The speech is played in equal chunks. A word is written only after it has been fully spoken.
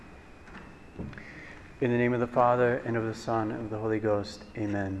In the name of the Father, and of the Son, and of the Holy Ghost.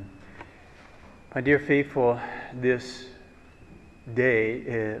 Amen. My dear faithful, this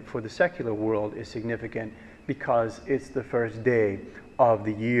day for the secular world is significant because it's the first day of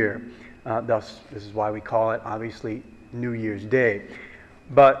the year. Thus, this is why we call it, obviously, New Year's Day.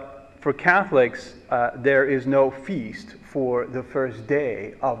 But for Catholics, there is no feast for the first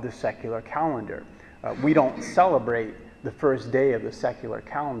day of the secular calendar. We don't celebrate the first day of the secular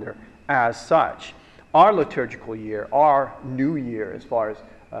calendar as such. Our liturgical year, our New Year, as far as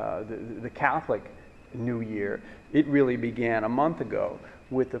the Catholic New Year, it really began a month ago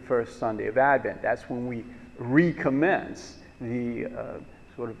with the first Sunday of Advent. That's when we recommence the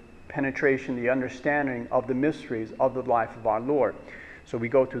sort of penetration, the understanding of the mysteries of the life of our Lord. So we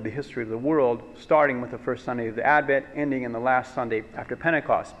go through the history of the world, starting with the first Sunday of the Advent, ending in the last Sunday after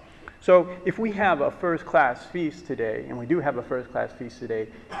Pentecost. So if we have a first-class feast today, and we do have a first-class feast today,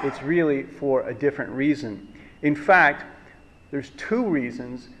 it's really for a different reason. In fact, there's two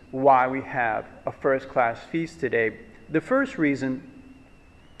reasons why we have a first-class feast today. The first reason,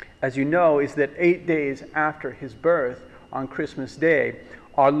 as you know, is that 8 days after his birth, on Christmas Day,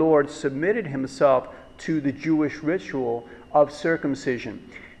 our Lord submitted himself to the Jewish ritual of circumcision.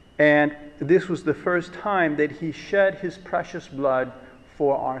 And this was the first time that he shed his precious blood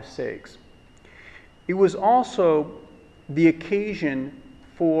for our sakes. It was also the occasion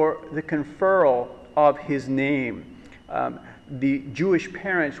for the conferral of his name. The Jewish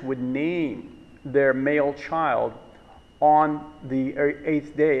parents would name their male child on the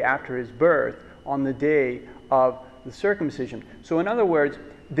 8th day after his birth, on the day of the circumcision. So in other words,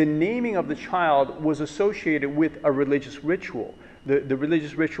 the naming of the child was associated with a religious ritual. The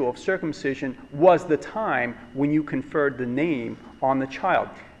religious ritual of circumcision was the time when you conferred the name on the child.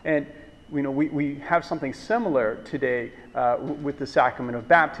 And you know, we have something similar today with the sacrament of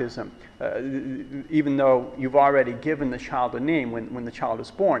baptism. Even though you've already given the child a name when the child is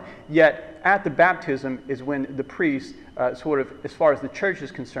born, yet at the baptism is when the priest, sort of, as far as the church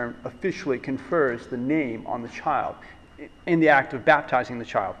is concerned, officially confers the name on the child in the act of baptizing the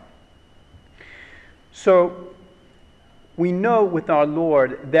child. So we know with our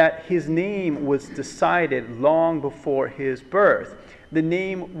Lord that his name was decided long before his birth. The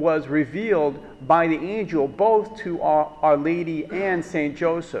name was revealed by the angel both to Our Lady and Saint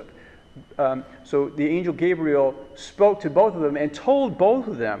Joseph. So the angel Gabriel spoke to both of them and told both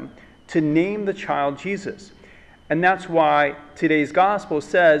of them to name the child Jesus. And that's why today's gospel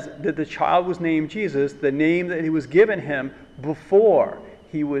says that the child was named Jesus, the name that he was given him before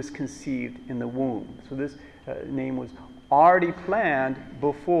he was conceived in the womb. So this name was already planned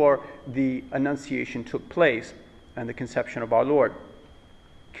before the Annunciation took place and the conception of our Lord.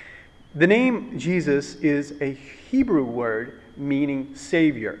 The name Jesus is a Hebrew word meaning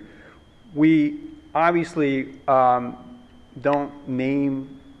Savior. We obviously don't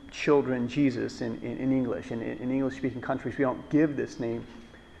name children Jesus in English. In English-speaking countries, we don't give this name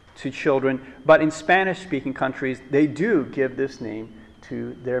to children. But in Spanish-speaking countries, they do give this name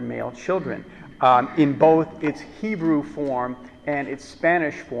to their male children in both its Hebrew form and its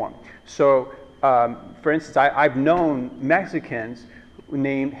Spanish form. So, for instance, I've known Mexicans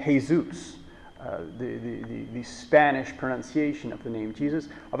named Jesus, the Spanish pronunciation of the name Jesus.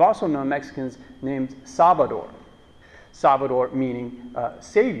 I've also known Mexicans named Salvador. Salvador meaning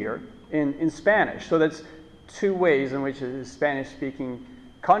Savior in Spanish. So that's two ways in which Spanish-speaking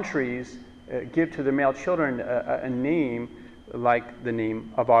countries give to their male children a name like the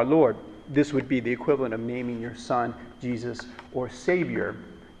name of our Lord. This would be the equivalent of naming your son Jesus or Savior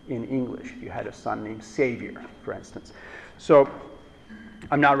in English. If you had a son named Savior, for instance. So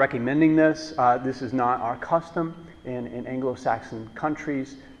I'm not recommending this. This is not our custom in Anglo-Saxon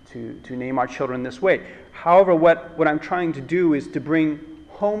countries to name our children this way. However, what I'm trying to do is to bring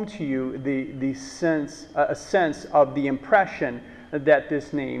home to you a sense of the impression that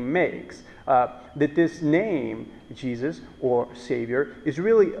this name makes. That this name, Jesus or Savior, is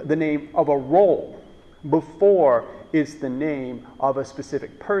really the name of a role before it's the name of a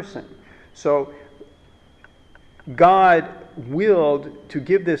specific person. So God willed to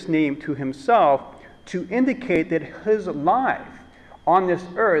give this name to himself to indicate that his life on this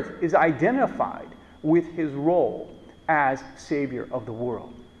earth is identified with his role as Savior of the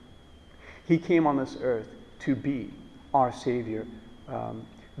world. He came on this earth to be our Savior.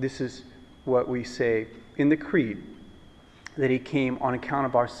 This is what we say in the Creed, that he came on account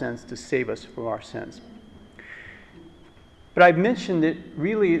of our sins to save us from our sins. But I've mentioned that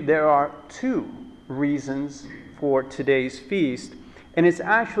really there are two reasons for today's feast, and it's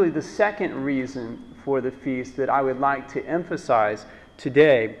actually the second reason for the feast that I would like to emphasize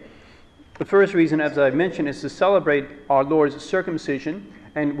today. The first reason, as I mentioned, is to celebrate our Lord's circumcision,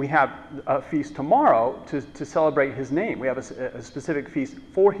 and we have a feast tomorrow to celebrate his name. We have a specific feast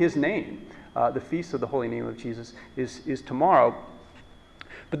for his name. The feast of the holy name of Jesus is tomorrow.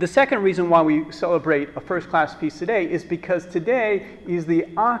 But the second reason why we celebrate a first-class feast today is because today is the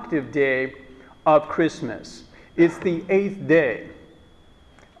octave day of Christmas. It's the 8th day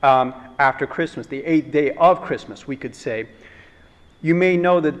after Christmas, the 8th day of Christmas, we could say. You may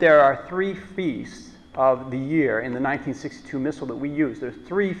know that there are 3 feasts of the year in the 1962 Missal that we use. There's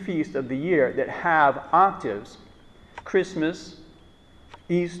 3 feasts of the year that have octaves: Christmas,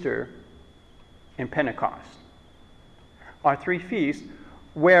 Easter, and Pentecost. Are 3 feasts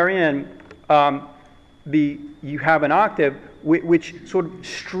wherein you have an octave which sort of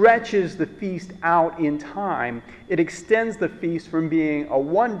stretches the feast out in time. It extends the feast from being a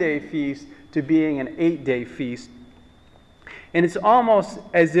 1-day feast to being an 8-day feast. And it's almost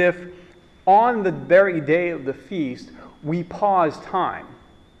as if on the very day of the feast, we pause time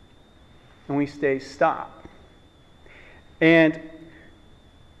and we say, stop. And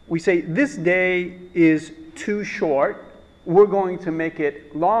we say, this day is too short. We're going to make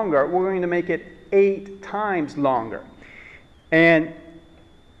it longer. We're going to make it 8 times longer. And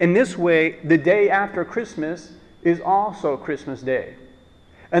in this way, the day after Christmas is also Christmas Day.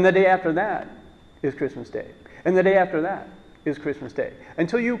 And the day after that is Christmas Day. And the day after that is Christmas Day.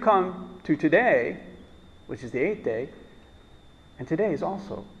 Until you come to today, which is the 8th day, and today is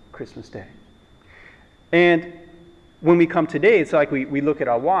also Christmas Day. And when we come today, it's like we look at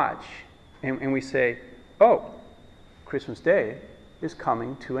our watch and we say, oh, Christmas Day is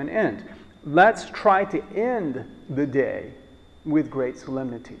coming to an end. Let's try to end the day with great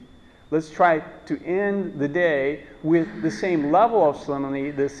solemnity. Let's try to end the day with the same level of solemnity,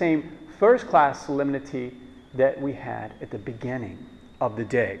 the same first-class solemnity that we had at the beginning of the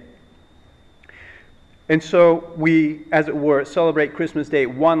day. And so we, as it were, celebrate Christmas Day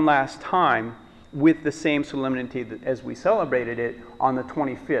one last time with the same solemnity as we celebrated it on the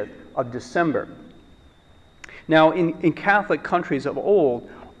 25th of December. Now, in Catholic countries of old,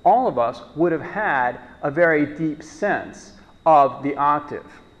 all of us would have had a very deep sense of the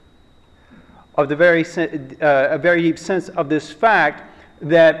octave, of a very deep sense of this fact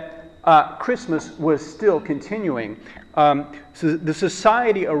that Christmas was still continuing. So the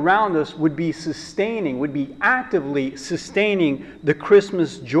society around us would be actively sustaining the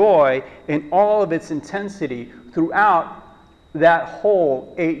Christmas joy in all of its intensity throughout that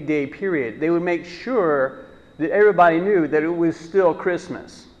whole 8-day period. They would make sure that everybody knew that it was still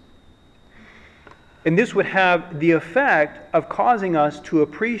Christmas. And this would have the effect of causing us to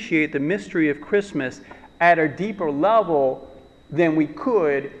appreciate the mystery of Christmas at a deeper level than we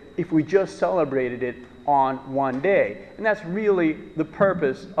could if we just celebrated it on one day. And that's really the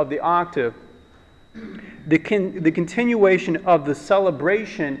purpose of the octave. The continuation of the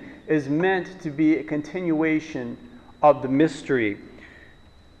celebration is meant to be a continuation of the mystery.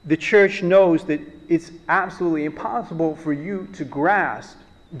 The Church knows that it's absolutely impossible for you to grasp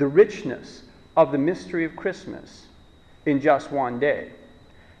the richness of the mystery of Christmas in just one day.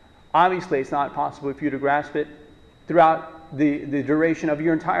 Obviously, it's not possible for you to grasp it throughout the duration of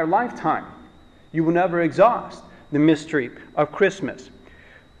your entire lifetime. You will never exhaust the mystery of Christmas.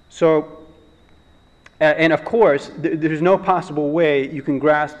 So, and of course, there's no possible way you can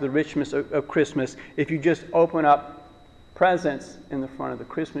grasp the richness of Christmas if you just open up presents in the front of the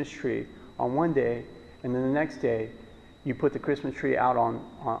Christmas tree on one day, and then the next day you put the Christmas tree out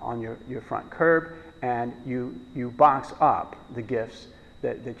on your front curb, and you box up the gifts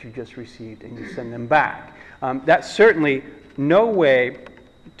that you just received, and you send them back. That's certainly no way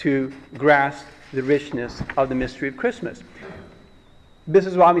to grasp the richness of the mystery of Christmas. This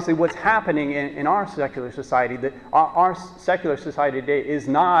is obviously what's happening in our secular society. That our secular society today is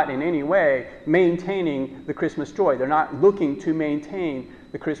not in any way maintaining the Christmas joy. They're not looking to maintain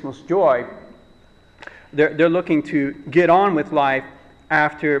the Christmas joy. They're looking to get on with life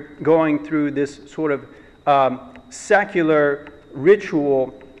after going through this sort of secular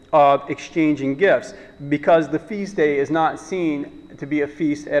ritual of exchanging gifts, because the feast day is not seen to be a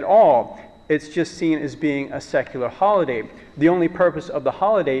feast at all. It's just seen as being a secular holiday. The only purpose of the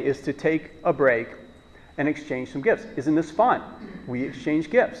holiday is to take a break and exchange some gifts. Isn't this fun? We exchange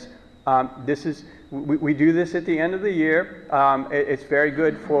gifts. We do this at the end of the year. It's very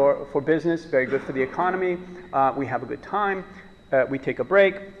good for business, very good for the economy. We have a good time. We take a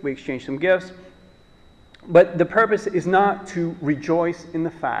break. We exchange some gifts. But the purpose is not to rejoice in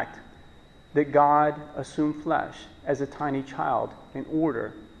the fact that God assumed flesh as a tiny child in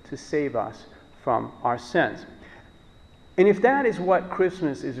order to save us from our sins. And if that is what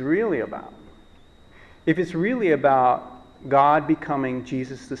Christmas is really about, if it's really about God becoming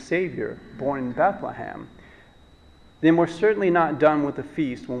Jesus the Savior, born in Bethlehem, then we're certainly not done with the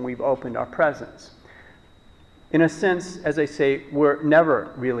feast when we've opened our presents. In a sense, as I say, we're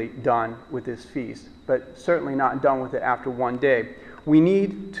never really done with this feast, but certainly not done with it after one day. We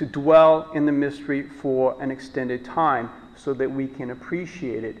need to dwell in the mystery for an extended time so that we can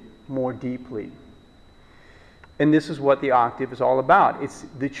appreciate it more deeply. And this is what the octave is all about. It's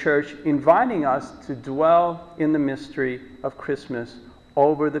the church inviting us to dwell in the mystery of Christmas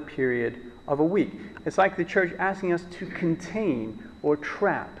over the period of a week. It's like the church asking us to contain or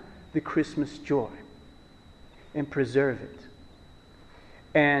trap the Christmas joy and preserve it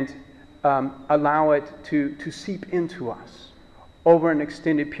and allow it to seep into us over an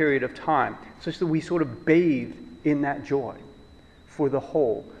extended period of time, such that we sort of bathe in that joy for the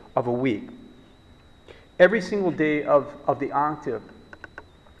whole of a week. Every single day of the octave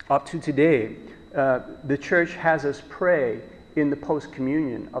up to today, the church has us pray in the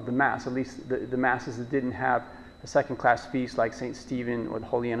post-communion of the Mass, at least the Masses that didn't have a second-class feast like St. Stephen or the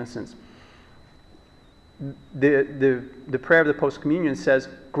Holy Innocents. The prayer of the post-communion says,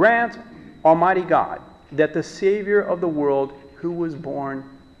 "Grant, Almighty God, that the Savior of the world who was born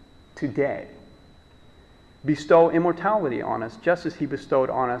today bestow immortality on us, just as he bestowed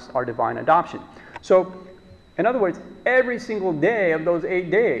on us our divine adoption." So, in other words, every single day of those 8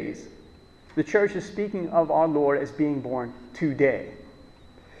 days, the church is speaking of our Lord as being born today,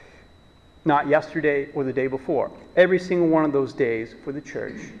 not yesterday or the day before. Every single one of those days for the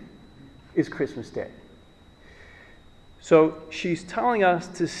church is Christmas Day. So she's telling us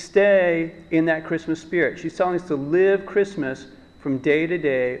to stay in that Christmas spirit. She's telling us to live Christmas from day to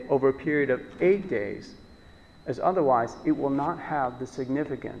day over a period of 8 days, as otherwise it will not have the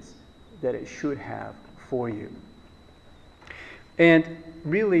significance that it should have for you. And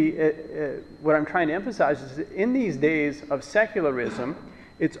really, what I'm trying to emphasize is that in these days of secularism,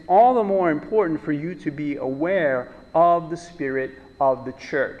 it's all the more important for you to be aware of the spirit of the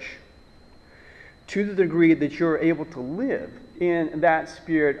church, to the degree that you're able to live in that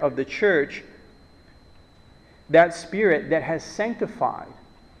spirit of the church, that spirit that has sanctified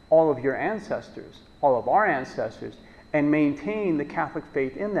all of your ancestors, all of our ancestors, and maintained the Catholic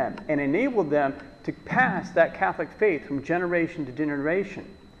faith in them, and enabled them to pass that Catholic faith from generation to generation.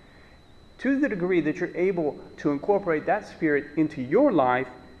 To the degree that you're able to incorporate that spirit into your life,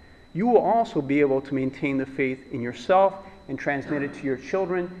 you will also be able to maintain the faith in yourself and transmit it to your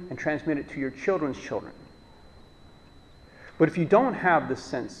children and transmit it to your children's children. But if you don't have the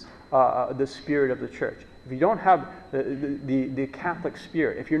sense, the spirit of the church, if you don't have the Catholic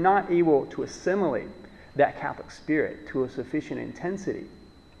spirit, if you're not able to assimilate that Catholic spirit to a sufficient intensity,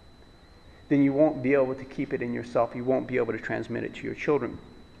 then you won't be able to keep it in yourself. You won't be able to transmit it to your children.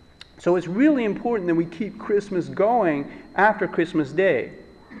 So it's really important that we keep Christmas going after Christmas Day.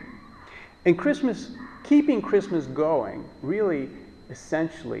 And keeping Christmas going really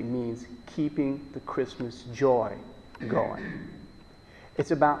essentially means keeping the Christmas joy going.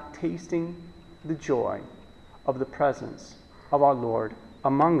 It's about tasting the joy of the presence of our Lord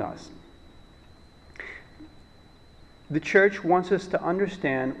among us. The church wants us to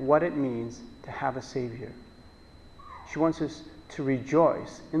understand what it means to have a Savior. She wants us to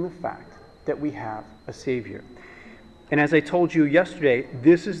rejoice in the fact that we have a Savior. And as I told you yesterday,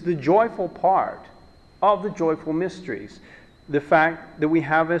 this is the joyful part of the joyful mysteries. The fact that we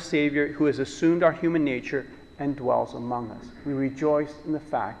have a Savior who has assumed our human nature and dwells among us. We rejoice in the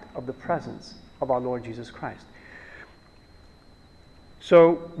fact of the presence of our Lord Jesus Christ.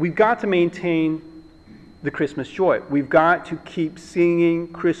 So we've got to maintain the Christmas joy. We've got to keep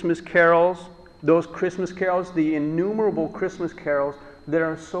singing Christmas carols, those Christmas carols, the innumerable Christmas carols that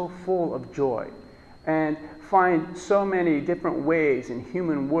are so full of joy, and find so many different ways in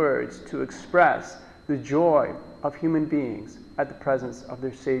human words to express the joy of human beings at the presence of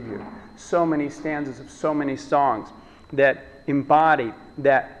their Savior. So many stanzas of so many songs that embody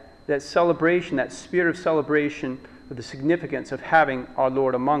that celebration, that spirit of celebration of the significance of having our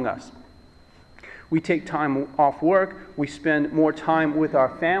Lord among us. We take time off work. We spend more time with our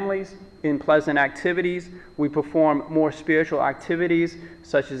families in pleasant activities. We perform more spiritual activities,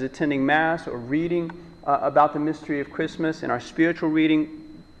 such as attending Mass or reading about the mystery of Christmas in our spiritual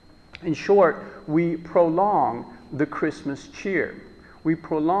reading. In short, we prolong the Christmas cheer. We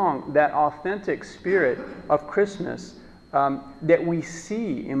prolong that authentic spirit of Christmas that we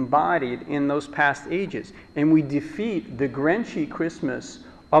see embodied in those past ages. And we defeat the Grinchy Christmas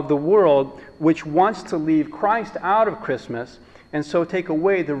of the world, which wants to leave Christ out of Christmas and so take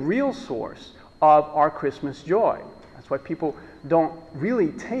away the real source of our Christmas joy. That's why people don't really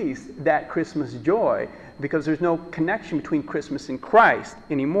taste that Christmas joy because there's no connection between Christmas and Christ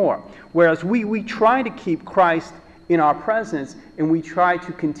anymore. Whereas we try to keep Christ in our presence, and we try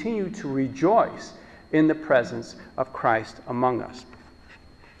to continue to rejoice in the presence of Christ among us.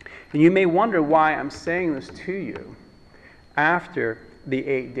 And you may wonder why I'm saying this to you after the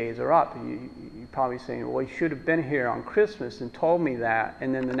 8 days are up. You're probably saying, well, you should have been here on Christmas and told me that,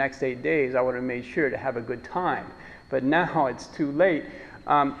 and then the next 8 days I would have made sure to have a good time. But now it's too late.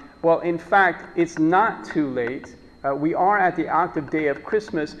 Well, in fact, it's not too late. We are at the octave day of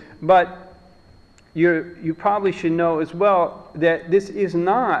Christmas, but you probably should know as well that this is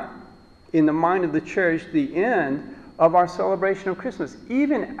not, in the mind of the church, the end of our celebration of Christmas.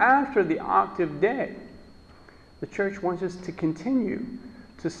 Even after the octave day, the church wants us to continue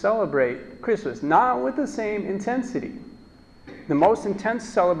to celebrate Christmas, not with the same intensity. The most intense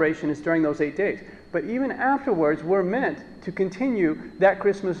celebration is during those 8 days. But even afterwards, we're meant to continue that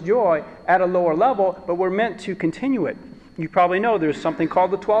Christmas joy at a lower level, but we're meant to continue it. You probably know there's something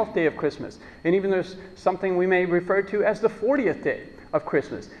called the 12th day of Christmas. And even there's something we may refer to as the 40th day of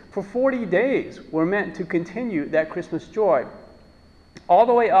Christmas. For 40 days, we're meant to continue that Christmas joy, all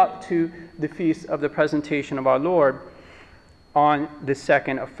the way up to the Feast of the Presentation of our Lord on the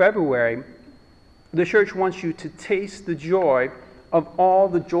 2nd of February. The church wants you to taste the joy of all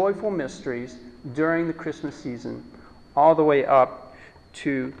the joyful mysteries during the Christmas season, all the way up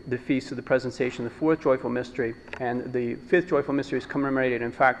to the Feast of the Presentation, the fourth joyful mystery, and the fifth joyful mystery is commemorated,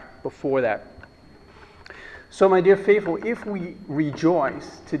 in fact, before that. So, my dear faithful, if we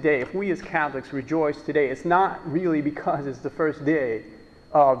rejoice today, if we as Catholics rejoice today, it's not really because it's the first day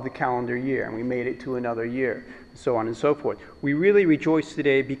of the calendar year and we made it to another year, and so on and so forth. We really rejoice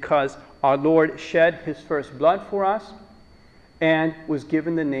today because our Lord shed his first blood for us and was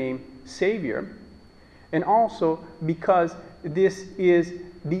given the name Savior, and also because this is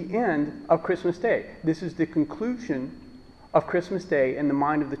the end of Christmas Day. This is the conclusion of Christmas Day in the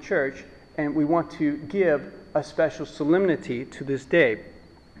mind of the church, and we want to give a special solemnity to this day.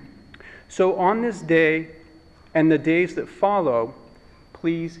 So on this day and the days that follow,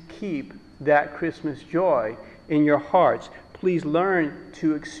 please keep that Christmas joy in your hearts. Please learn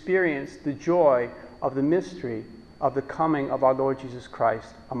to experience the joy of the mystery of the coming of our Lord Jesus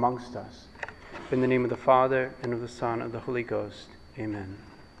Christ amongst us. In the name of the Father, and of the Son, and of the Holy Ghost. Amen.